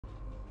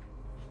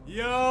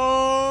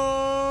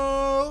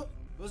Yo,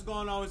 what's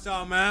going on with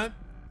y'all, man?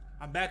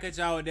 I'm back at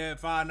y'all with that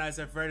Five Nights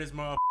at Freddy's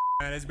motherfucker,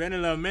 man. It's been a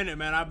little minute,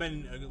 man. I've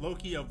been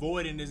low-key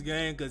avoiding this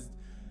game because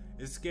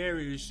it's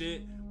scary as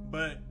shit.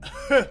 But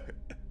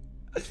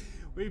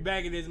we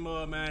back in this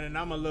mud, man, and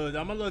I'm a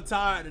little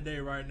tired today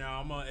right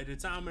now. At the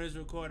time of this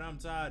recording, I'm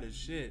tired as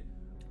shit.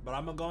 But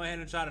I'm gonna go ahead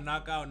and try to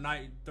knock out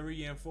night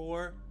 3 and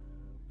 4.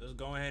 Let's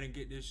go ahead and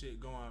get this shit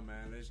going,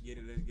 man. Let's get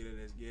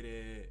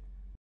it.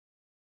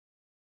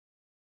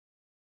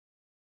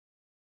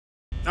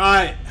 All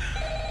right.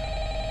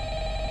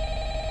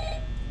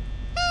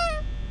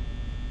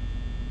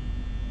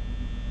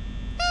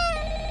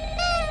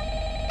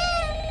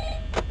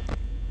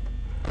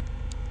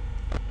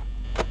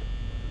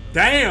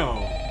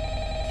 Damn.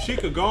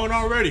 Chica going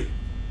already.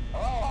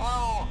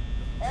 Oh,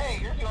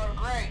 hey, you're doing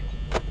great.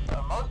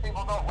 Most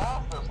people don't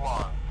last this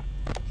long.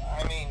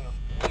 I mean,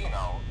 you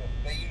know,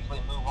 they usually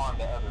move on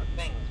to other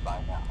things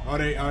by now. Oh,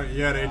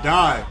 yeah, they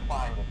died. I'm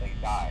fine that they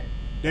died.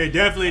 They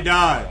definitely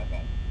died.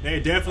 They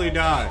definitely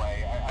died.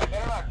 Anyway, I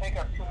better not take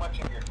up too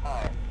much of your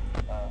time.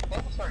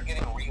 Things start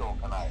getting real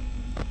tonight.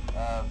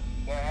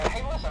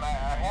 Hey, listen, I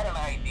had an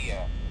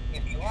idea.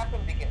 If you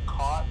happen to get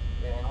caught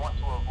and want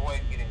to avoid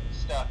getting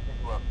stuffed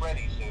into a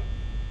Freddy suit,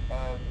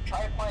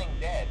 try playing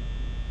dead.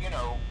 You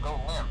know,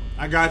 go limp.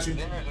 I got you.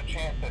 Then there's a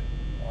chance that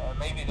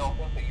maybe they'll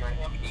think that you're an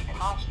empty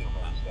costume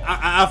instead.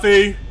 I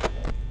feel you.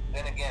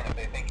 Then again, if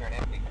they think you're an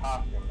empty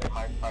costume, they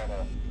might try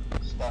to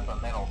stuff a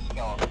mental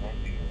skeleton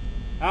into you.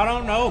 I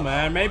don't know,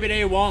 man. Maybe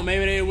they won't.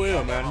 Maybe they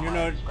will, man. You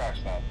know.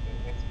 Scratch that.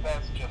 It's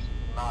best just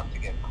not to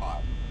get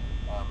caught.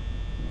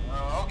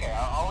 Okay,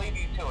 I'll leave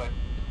you to it.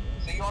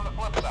 See you on the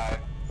flip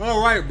side.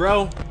 All right,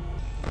 bro.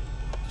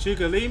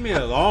 Chica, leave me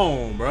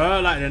alone,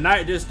 bro. Like the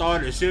night just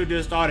started, the shift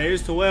just started.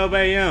 It's 12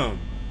 a.m.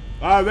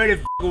 Already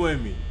fucking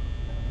with me.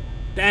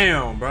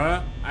 Damn,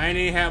 bro. I ain't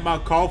even had my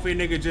coffee,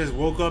 nigga. Just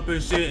woke up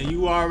and shit, and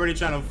you already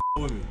trying to fuck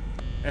with me.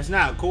 That's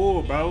not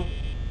cool, bro.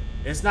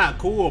 It's not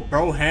cool,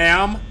 bro.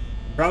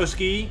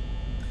 Broski.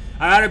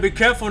 I gotta be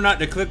careful not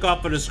to click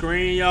off of the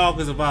screen, y'all,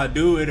 because if I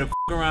do, it'll fuck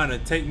around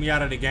and take me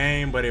out of the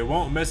game, but it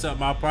won't mess up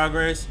my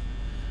progress.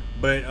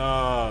 But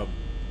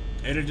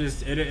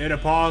it'll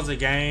pause the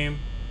game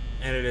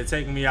and it'll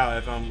take me out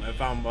if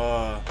I'm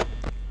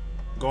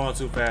going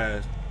too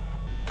fast.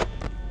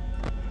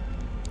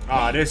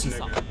 Ah, this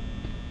nigga.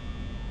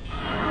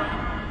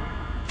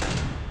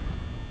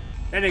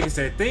 That nigga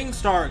said things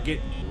start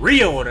getting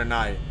real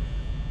tonight.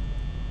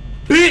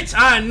 Bitch,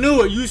 I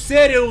knew it. You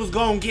said it was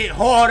gonna get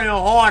harder and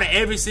harder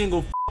every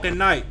single fucking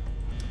night.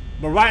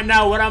 But right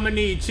now, what I'm gonna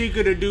need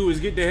Chica to do is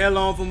get the hell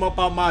on from up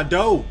off my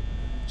door.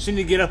 She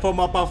need to get up from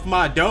up off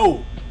my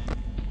door.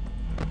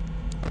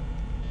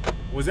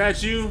 Was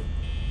that you?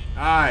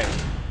 Alright.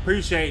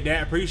 Appreciate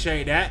that.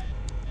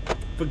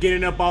 For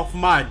getting up off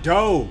my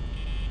door.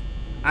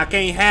 I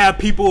can't have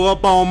people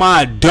up on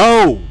my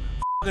door.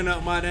 Fucking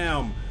up my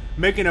damn.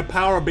 Making a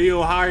power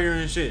bill higher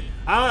and shit.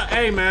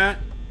 Hey, man.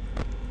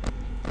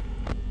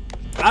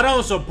 I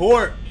don't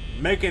support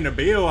making the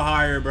bill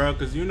higher, bro,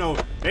 because, you know,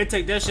 they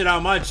take that shit out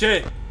of my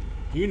check.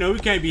 You know, we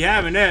can't be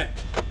having that.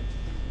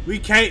 We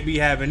can't be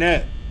having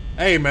that.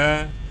 Hey,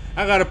 man,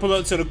 I got to pull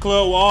up to the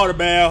club with all the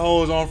bad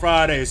hoes on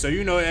Friday. So,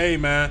 you know, hey,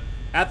 man,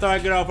 after I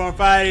get off on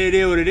Friday, it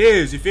is what it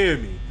is. You feel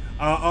me?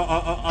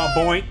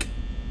 Boink.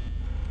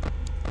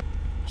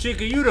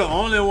 Chica, you the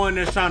only one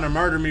that's trying to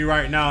murder me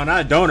right now, and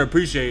I don't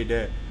appreciate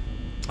that.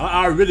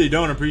 I really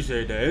don't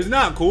appreciate that. It's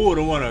not cool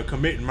to want to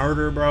commit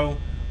murder, bro.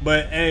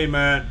 But, hey,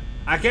 man,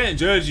 I can't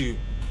judge you.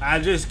 I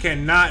just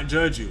cannot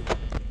judge you.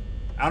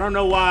 I don't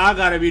know why I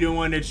gotta be the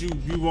one that you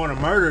want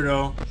to murder,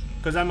 though.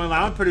 Because, I mean,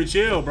 like, I'm pretty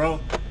chill, bro.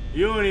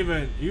 You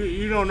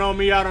don't know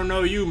me, I don't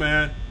know you,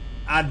 man.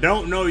 I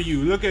don't know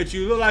you. Look at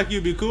you. You look like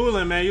you be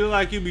cooling, man. You look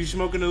like you be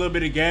smoking a little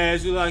bit of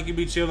gas. You look like you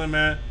be chilling,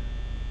 man.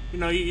 You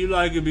know, you look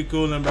like you be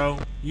cooling, bro.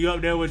 You up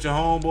there with your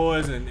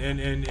homeboys and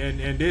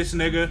this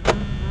nigga.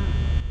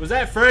 Was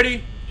that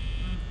Freddy?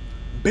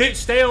 Bitch,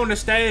 stay on the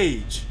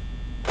stage.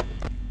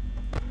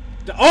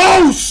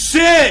 Oh,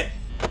 shit!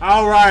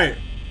 Alright.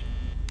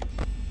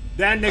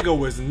 That nigga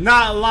was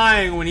not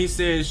lying when he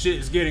said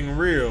shit's getting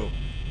real.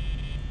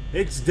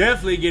 It's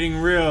definitely getting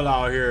real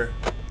out here.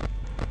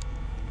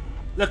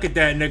 Look at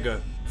that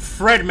nigga.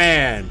 Freddy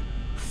man.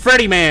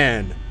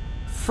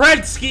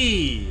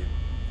 Fredski.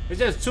 It's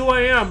just 2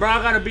 a.m., bro.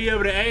 I gotta be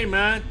able to, hey,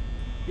 man.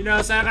 You know what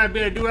I'm saying? I gotta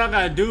be able to do what I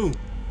gotta do.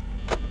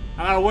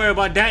 I gotta worry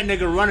about that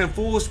nigga running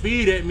full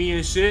speed at me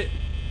and shit.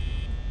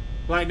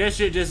 Like, that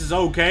shit just is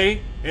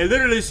okay. It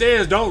literally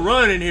says don't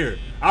run in here.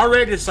 I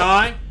read the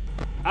sign.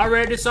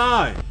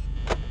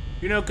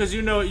 You know, cause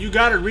you know you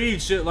gotta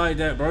read shit like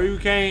that, bro. You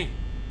can't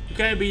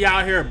be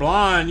out here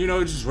blind, you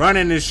know, just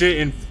running and shit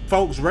in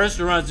folks'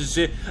 restaurants and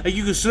shit. Like,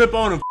 you can slip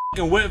on a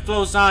fucking wet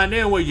flow sign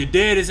then where you're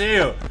dead as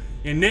hell.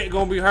 Your neck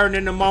gonna be hurting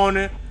in the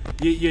morning.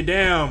 Your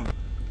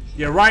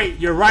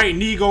right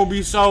knee gonna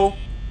be sore.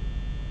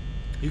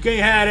 You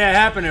can't have that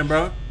happening,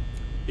 bro.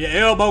 Your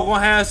elbow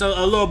gonna have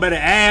a little bit of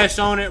ash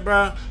on it,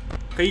 bro.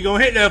 Cause you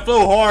gonna hit that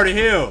floor hard as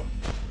hell.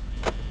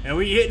 And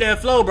when you hit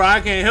that flow, bro,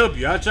 I can't help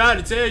you. I tried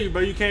to tell you,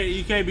 bro, you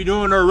can't be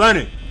doing no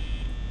running.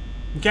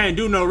 You can't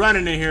do no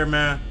running in here,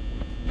 man.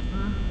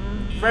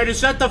 Freddy,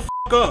 shut the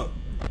fuck up.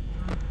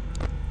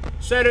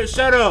 Shut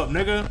up,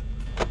 nigga.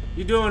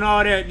 You doing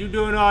all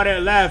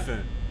that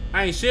laughing.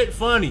 I ain't shit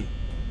funny.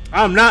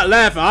 I'm not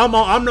laughing.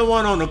 I'm the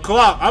one on the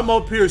clock. I'm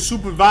up here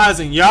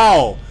supervising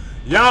y'all.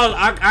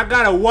 I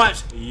gotta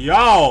watch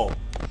y'all.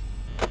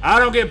 I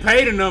don't get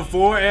paid enough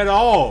for it at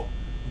all.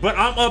 But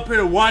I'm up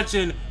here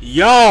watching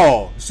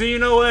y'all. See, you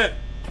know what?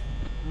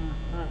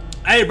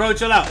 Hey, bro,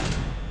 chill out.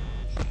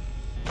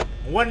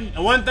 One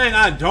thing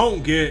I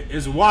don't get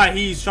is why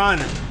he's trying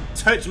to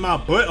touch my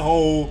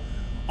butthole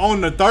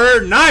on the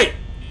third night.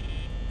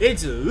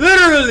 It's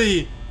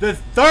literally the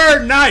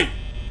third night,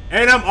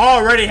 and I'm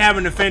already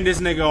having to fend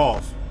this nigga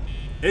off.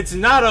 It's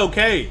not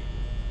okay.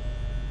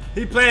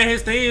 He playing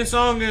his theme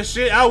song and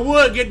shit. I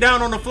would get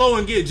down on the floor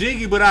and get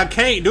jiggy, but I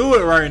can't do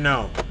it right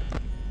now.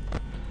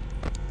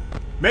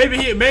 Maybe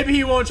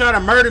he won't try to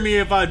murder me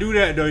if I do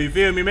that though. You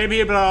feel me? Maybe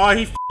he'll be like, oh,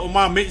 he f with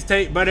my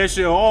mixtape, but that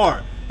shit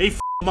hard. He f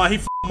with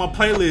my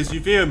playlist.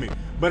 You feel me?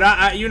 But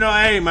I you know,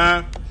 hey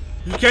man,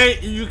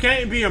 you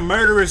can't be a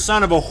murderous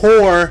son of a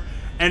whore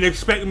and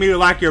expect me to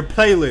like your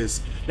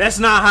playlist. That's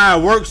not how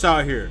it works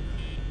out here.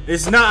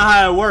 It's not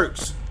how it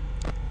works.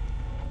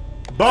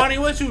 Bonnie,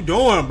 what you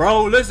doing,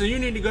 bro? Listen, you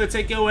need to go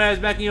take your ass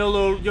back in your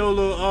little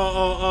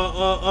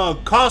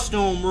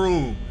costume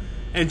room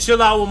and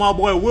chill out with my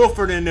boy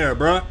Wilford in there,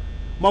 bro.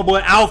 My boy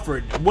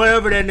Alfred,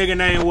 whatever that nigga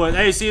name was.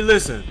 Hey, see,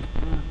 listen.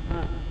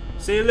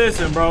 See,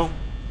 listen, bro.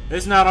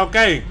 It's not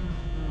okay.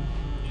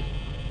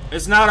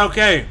 It's not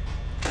okay.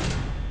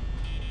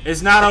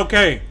 It's not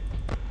okay.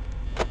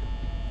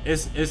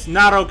 It's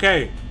not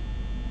okay.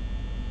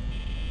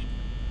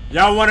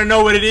 Y'all want to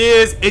know what it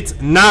is? It's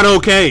not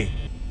okay.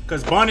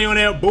 Cause Bonnie on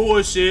that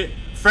bullshit.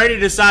 Freddy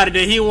decided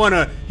that he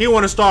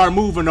wanna start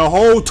moving the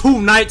whole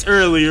 2 nights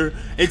earlier.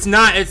 It's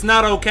not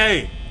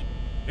okay.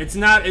 It's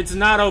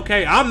not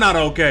okay. I'm not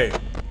okay.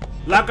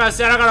 Like I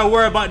said, I gotta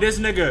worry about this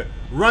nigga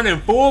running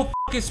full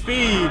fucking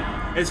speed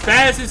as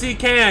fast as he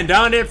can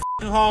down that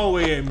fucking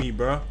hallway at me,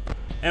 bro.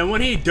 And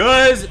when he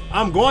does,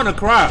 I'm gonna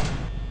cry.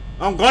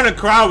 I'm gonna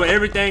cry with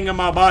everything in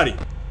my body.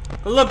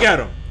 Look at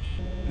him.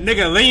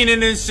 Nigga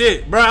leaning and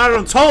shit. Bro, I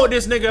done told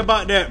this nigga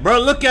about that.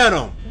 Bro, look at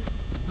him.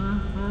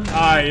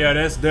 Alright, yeah,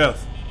 that's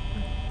death.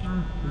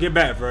 Get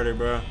back, Freddy,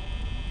 bro.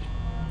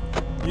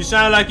 You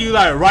sound like you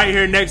like right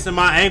here next to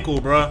my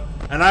ankle, bro.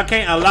 And I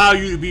can't allow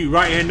you to be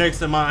right here next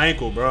to my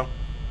ankle, bro.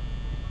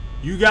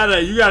 You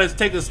gotta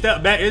take a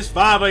step back. It's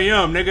 5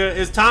 a.m., nigga.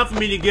 It's time for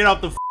me to get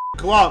off the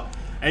clock.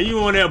 And you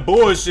on that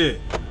bullshit.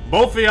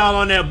 Both of y'all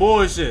on that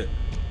bullshit.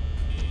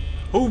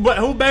 Who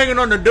banging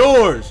on the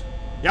doors?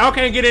 Y'all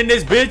can't get in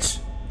this bitch.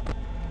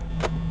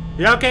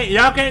 Y'all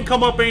can't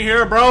come up in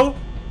here, bro.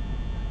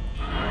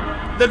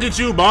 Look at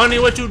you, Bonnie.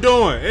 What you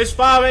doing? It's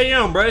 5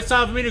 a.m., bro. It's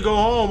time for me to go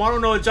home. I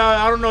don't know what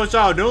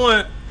y'all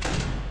doing.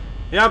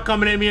 Y'all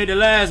coming at me at the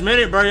last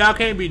minute, bro. Y'all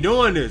can't be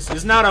doing this.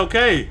 It's not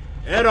okay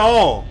at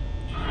all.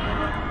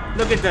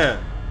 Look at that.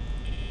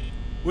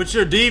 With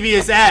your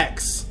devious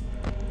acts.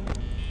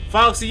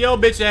 Foxy, your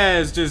bitch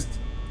ass just...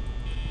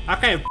 I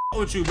can't f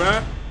with you,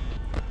 bro.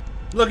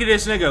 Look at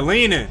this nigga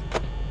leaning.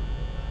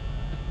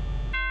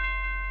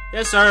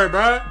 Yes, sir,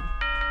 bro.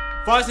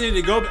 Foxy need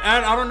to go...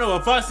 I don't know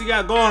what Foxy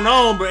got going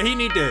on, but he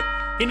need to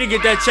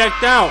get that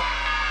checked out.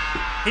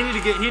 He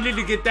need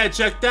to get that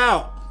checked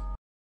out.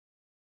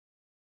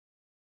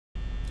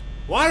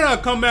 Why did I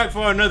come back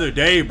for another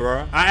day,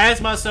 bro? I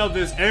ask myself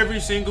this every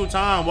single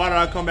time. Why did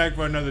I come back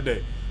for another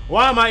day?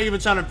 Why am I even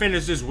trying to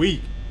finish this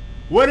week?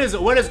 What is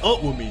up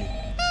with me?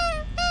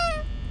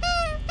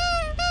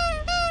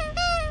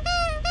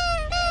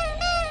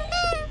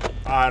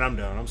 Alright, I'm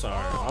done. I'm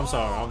sorry.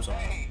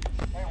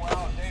 Hey,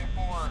 well, day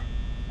 4,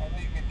 I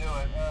knew you could do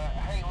it.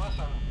 Hey,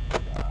 listen,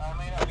 I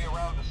may not be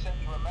around to send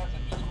you a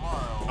message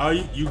tomorrow. Oh,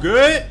 you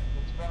good?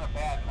 It's been a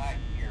bad night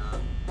here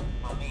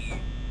for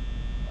me.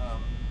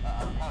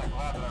 I'm kind of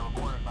glad that I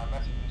recorded my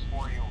messages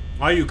for you.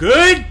 Are you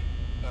good?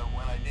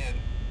 When I did.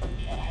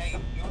 Hey,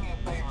 do me a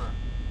favor.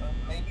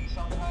 Maybe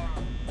sometime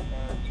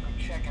you could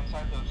check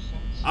inside those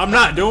suits. I'm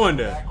not doing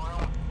that.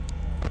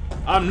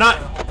 I'm not.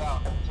 Hold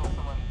out until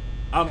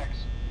someone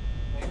checks.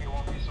 Maybe it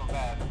won't be so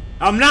bad.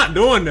 I'm not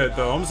doing that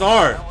though. I'm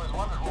sorry. I always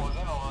wondered what was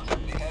in all those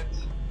empty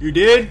heads. You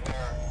did?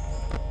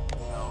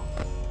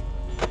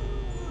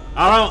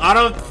 I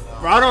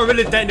don't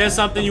really think that's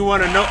something you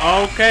want to know.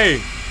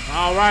 Okay.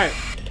 All right,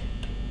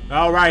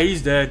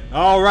 he's dead.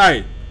 All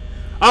right,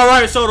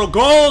 so the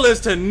goal is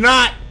to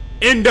not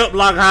end up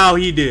like how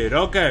he did.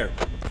 Okay,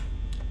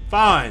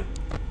 fine.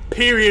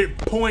 Period,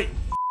 point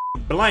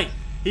blank.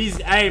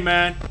 Hey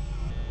man,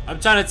 I'm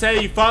trying to tell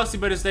you, Foxy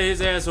better stay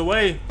his ass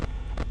away.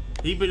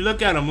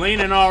 Look at him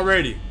leaning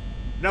already.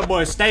 That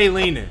boy stay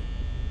leaning.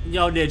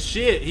 Yo, that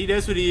shit.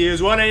 That's what he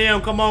is. 1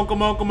 a.m. Come on.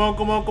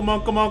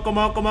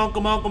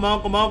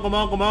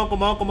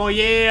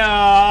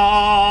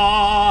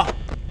 Yeah.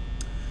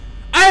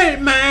 Hey,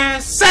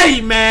 man, say,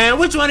 man,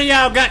 which one of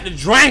y'all got the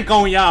drink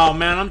on y'all,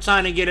 man? I'm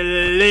trying to get a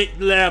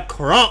little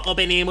crunk up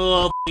in there,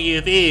 motherfucker,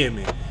 you feel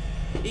me?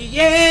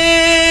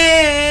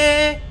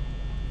 Yeah!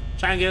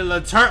 Trying to get a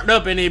little turned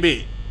up in there,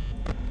 bitch.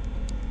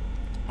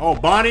 Oh,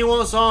 Bonnie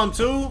wants some,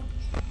 too?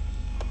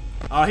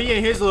 Oh, he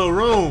in his little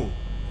room.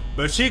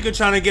 But Chica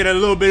trying to get a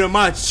little bit of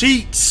my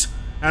cheeks,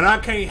 and I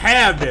can't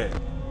have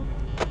that.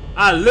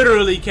 I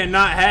literally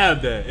cannot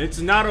have that.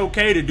 It's not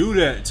okay to do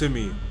that to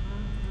me.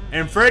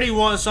 And Freddy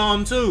wants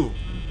some too.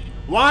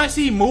 Why is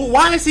he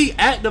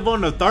active on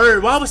the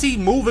third? Why was he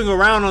moving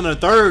around on the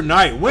third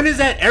night? When has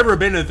that ever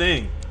been a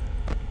thing?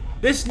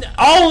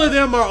 All of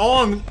them are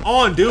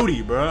on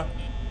duty, bruh.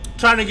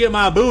 Trying to get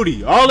my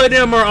booty. All of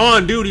them are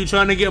on duty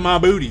trying to get my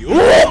booty.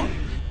 Ooh!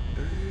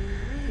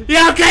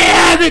 Y'all can't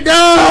have it,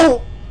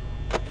 though.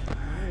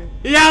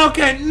 Y'all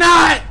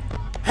cannot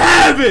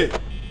have it.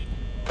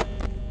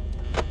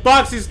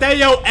 Foxy, stay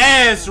your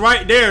ass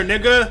right there,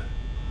 nigga.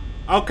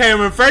 Okay,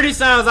 when Freddy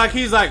sounds like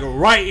he's like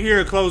right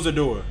here, close the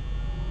door.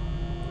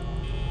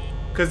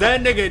 Cause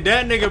that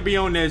nigga be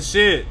on that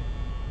shit.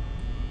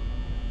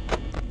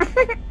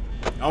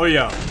 Oh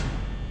yeah.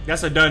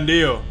 That's a done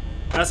deal.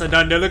 That's a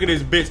done deal. Look at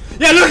this bitch.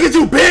 Yeah, look at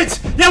you, bitch!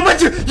 Yeah, what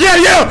you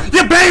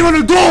yeah, bang on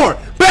the door!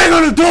 Bang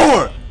on the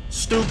door!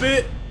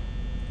 Stupid.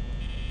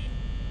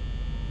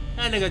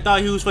 That nigga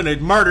thought he was finna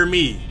murder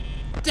me.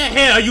 What the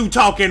hell are you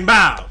talking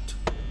about?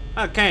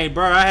 I can't,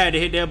 bro. I had to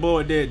hit that boy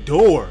with that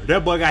door.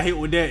 That boy got hit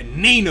with that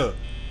Nina.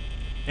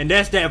 And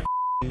that's that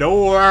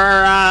door.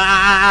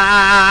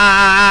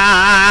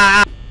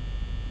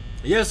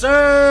 Yes,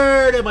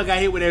 sir. That boy got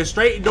hit with that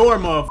straight door,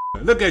 motherfucker.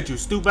 Look at you,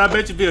 stupid. I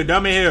bet you feel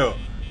dumb as hell.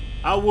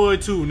 I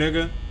would too,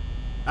 nigga.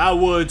 I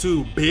would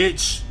too,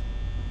 bitch.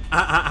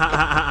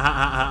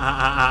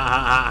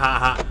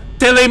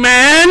 Silly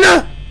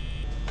man.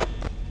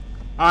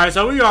 Alright,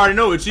 so we already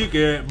know what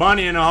Chica at.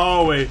 Bonnie in the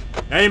hallway.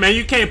 Hey man,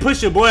 you can't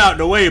push your boy out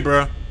the way,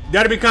 bro.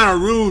 That'd be kind of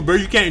rude, bro.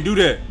 You can't do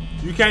that.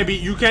 You can't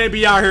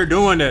be out here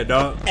doing that,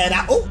 dog. And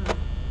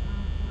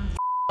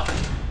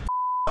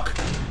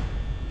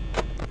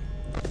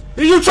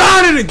You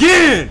trying it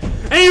again.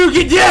 And you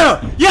get yeah,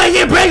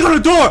 bang on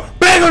the door.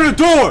 Bang on the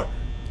door.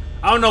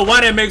 I don't know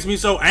why that makes me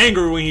so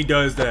angry when he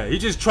does that. He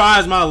just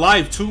tries my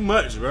life too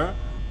much, bro.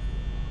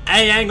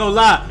 I ain't gonna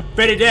lie,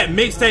 Freddy that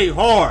mixtape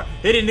hard.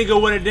 Hit a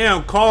nigga with a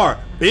damn car,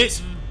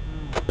 bitch.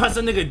 Punch a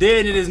nigga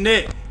dead in his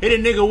neck. Hit a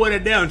nigga with a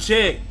damn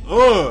check.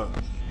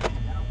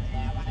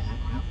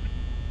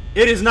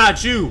 It is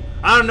not you.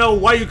 I don't know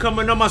why you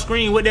coming on my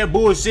screen with that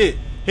bullshit.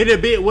 Hit a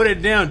bit with a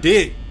damn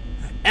dick.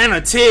 And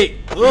a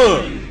tick.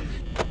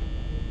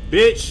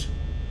 Bitch.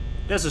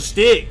 That's a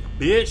stick,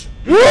 bitch.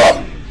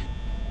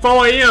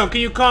 4 a.m.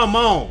 Can you come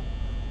on?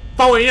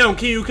 4 a.m.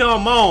 Can you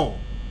come on?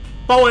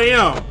 4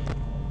 a.m.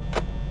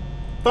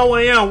 4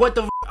 a.m. What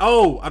the f?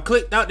 Oh, I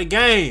clicked out the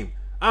game.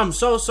 I'm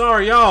so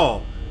sorry,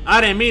 y'all.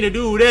 I didn't mean to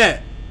do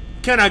that.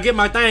 Can I get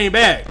my thing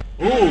back?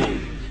 Ooh,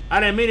 I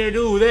didn't mean to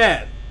do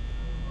that.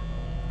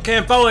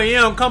 Can 4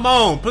 a.m. come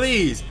on,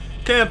 please?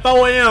 Can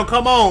 4 a.m.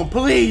 come on,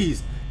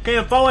 please?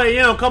 Can 4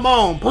 a.m. come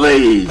on,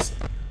 please?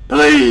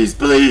 Please,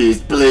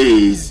 please,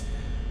 please.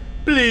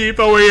 Please,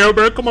 4 a.m.,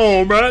 bro. Come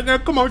on, bro.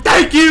 Come on.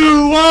 Thank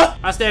you.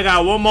 I still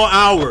got 1 more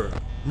hour.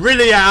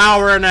 Really an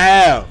hour and a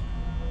half.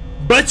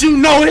 But you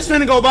know it's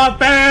gonna go by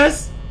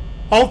fast.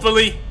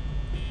 Hopefully.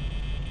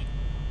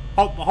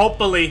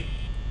 Hopefully.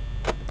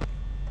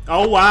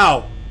 Oh,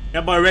 wow.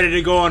 That boy ready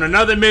to go on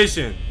another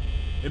mission.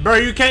 Bro,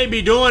 you can't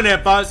be doing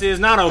that, Foxy. It's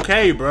not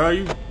okay, bro.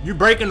 You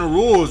breaking the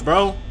rules,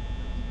 bro.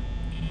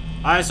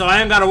 Alright, so I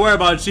ain't gotta worry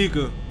about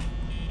Chica.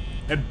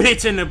 That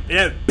bitch in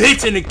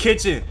the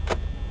kitchen.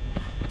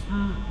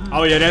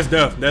 Oh yeah, that's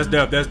Duff. That's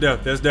Duff. That's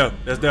Duff. That's Duff.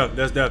 That's Duff.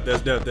 That's Duff.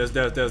 That's Duff. That's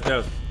Duff. That's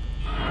Duff.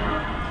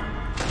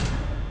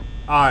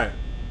 Alright.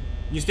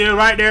 You still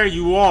right there?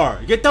 You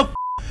are. Get the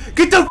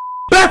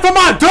back from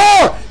my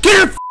door!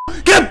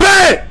 Get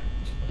back!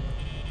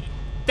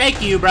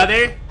 Thank you,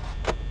 brother.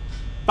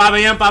 5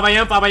 a.m., 5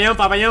 a.m., 5 a.m.,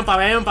 5 a.m., 5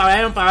 a.m., 5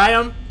 a.m., 5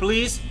 a.m.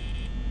 Please.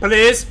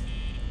 Please.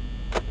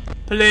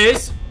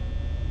 Please.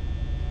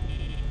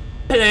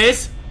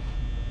 Please.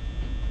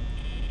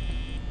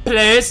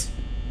 Please.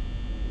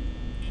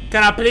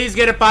 Can I please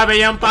get a 5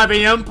 a.m., 5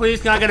 a.m.?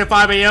 Please, can I get a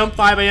 5 a.m.,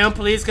 5 a.m.?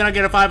 Please, can I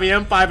get a 5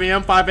 a.m., 5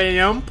 a.m., 5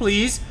 a.m.?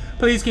 Please.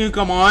 Please, can you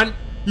come on?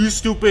 You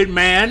stupid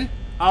man.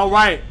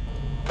 Alright.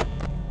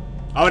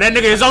 Oh, that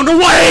nigga is on the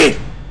way!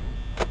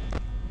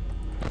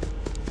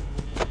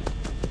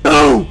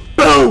 Boom!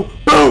 Boom!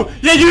 Boom!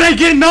 Yeah, you ain't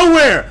getting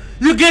nowhere!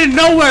 You're getting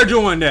nowhere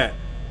doing that!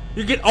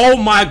 Oh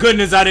my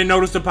goodness, I didn't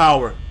notice the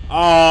power.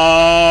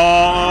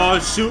 Oh,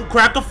 shoot,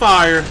 crack a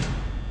fire.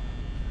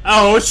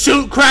 Oh,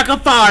 shoot, crack a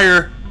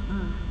fire.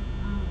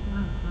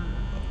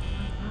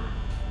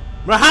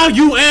 Bro, how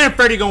you and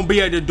Freddy gonna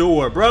be at the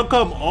door, bro?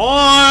 Come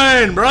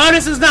on, bro.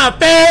 This is not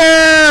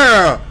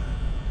fair.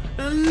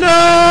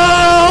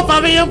 No!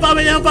 5 a.m., 5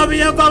 a.m., 5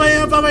 a.m., 5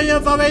 a.m., 5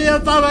 a.m., 5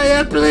 a.m., 5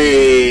 a.m.,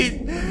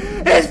 please!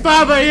 It's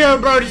 5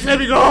 a.m., bro. Just let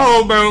me go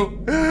home, bro.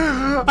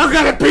 I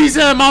got a piece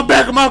in my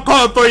back of my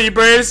car for you,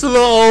 bro. It's a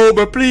little old,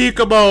 but please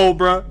come on,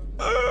 bro.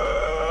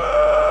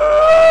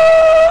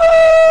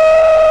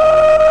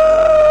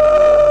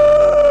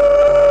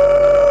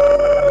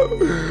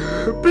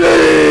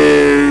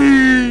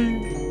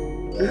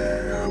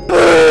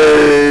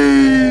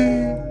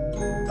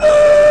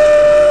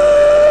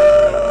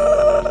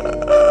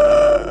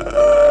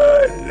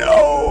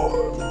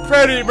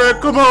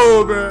 Come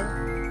on, bro.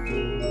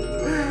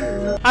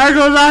 I ain't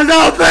gonna lie,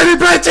 no, baby,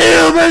 bro,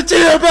 chill,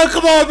 bro.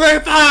 Come on, bro,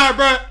 fire,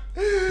 bro.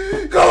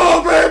 Come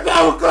on, bro,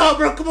 power club,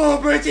 bro. Come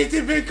on, bro,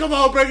 GTV, come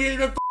on, bro.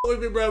 You f with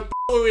me, bro. F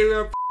with me,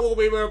 bro. F with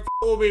me, bro. F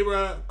with me,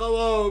 bro. Come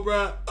on,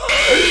 bro.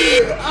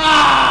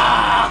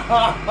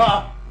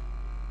 Ah!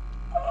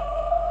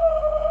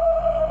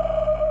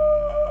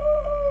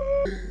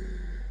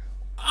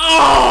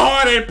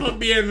 Oh, they put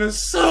me in the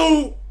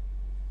suit.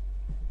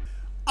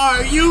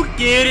 Are you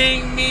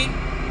kidding me?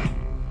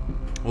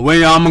 Well,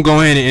 y'all, I'm gonna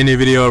go ahead and end the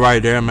video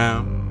right there, man.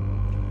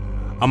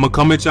 I'm gonna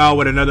come at y'all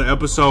with another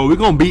episode. We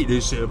gonna beat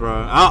this shit, bro.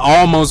 I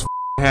almost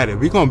had it.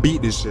 We gonna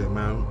beat this shit,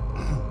 man.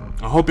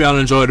 I hope y'all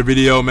enjoyed the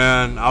video,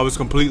 man. I was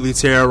completely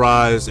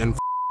terrorized and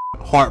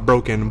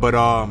heartbroken, but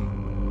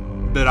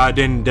that I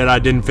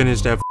didn't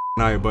finish that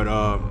night. But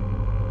I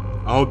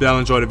hope y'all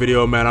enjoyed the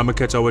video, man. I'm gonna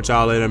catch up with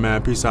y'all later, man.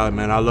 Peace out,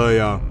 man. I love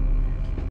y'all.